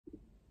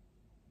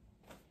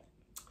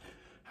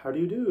How do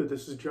you do?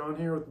 This is John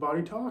here with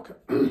Body Talk,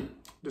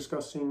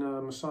 discussing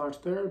massage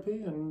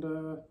therapy and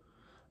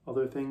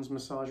other things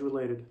massage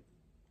related.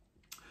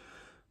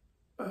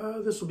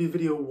 This will be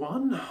video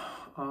 1.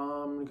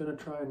 I'm going to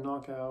try and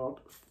knock out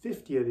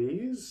 50 of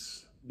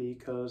these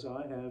because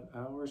I have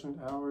hours and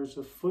hours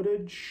of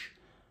footage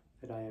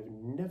that I have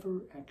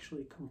never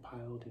actually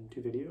compiled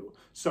into video.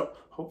 So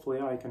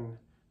hopefully I can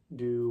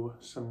do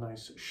some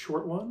nice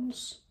short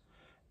ones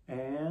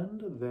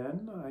and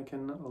then I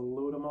can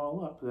load them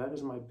all up. That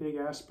is my big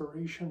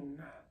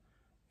aspiration.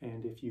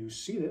 And if you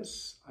see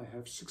this, I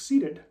have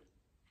succeeded.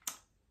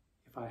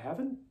 If I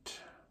haven't,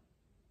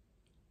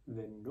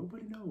 then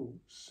nobody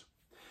knows.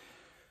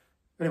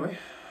 Anyway,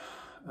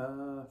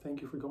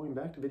 thank you for going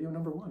back to video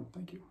number 1.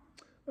 Thank you.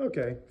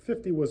 Okay,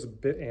 50 was a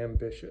bit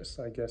ambitious,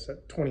 I guess,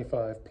 at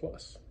 25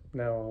 plus.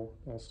 Now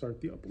I'll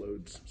start the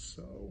uploads,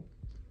 so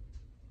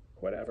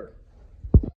whatever.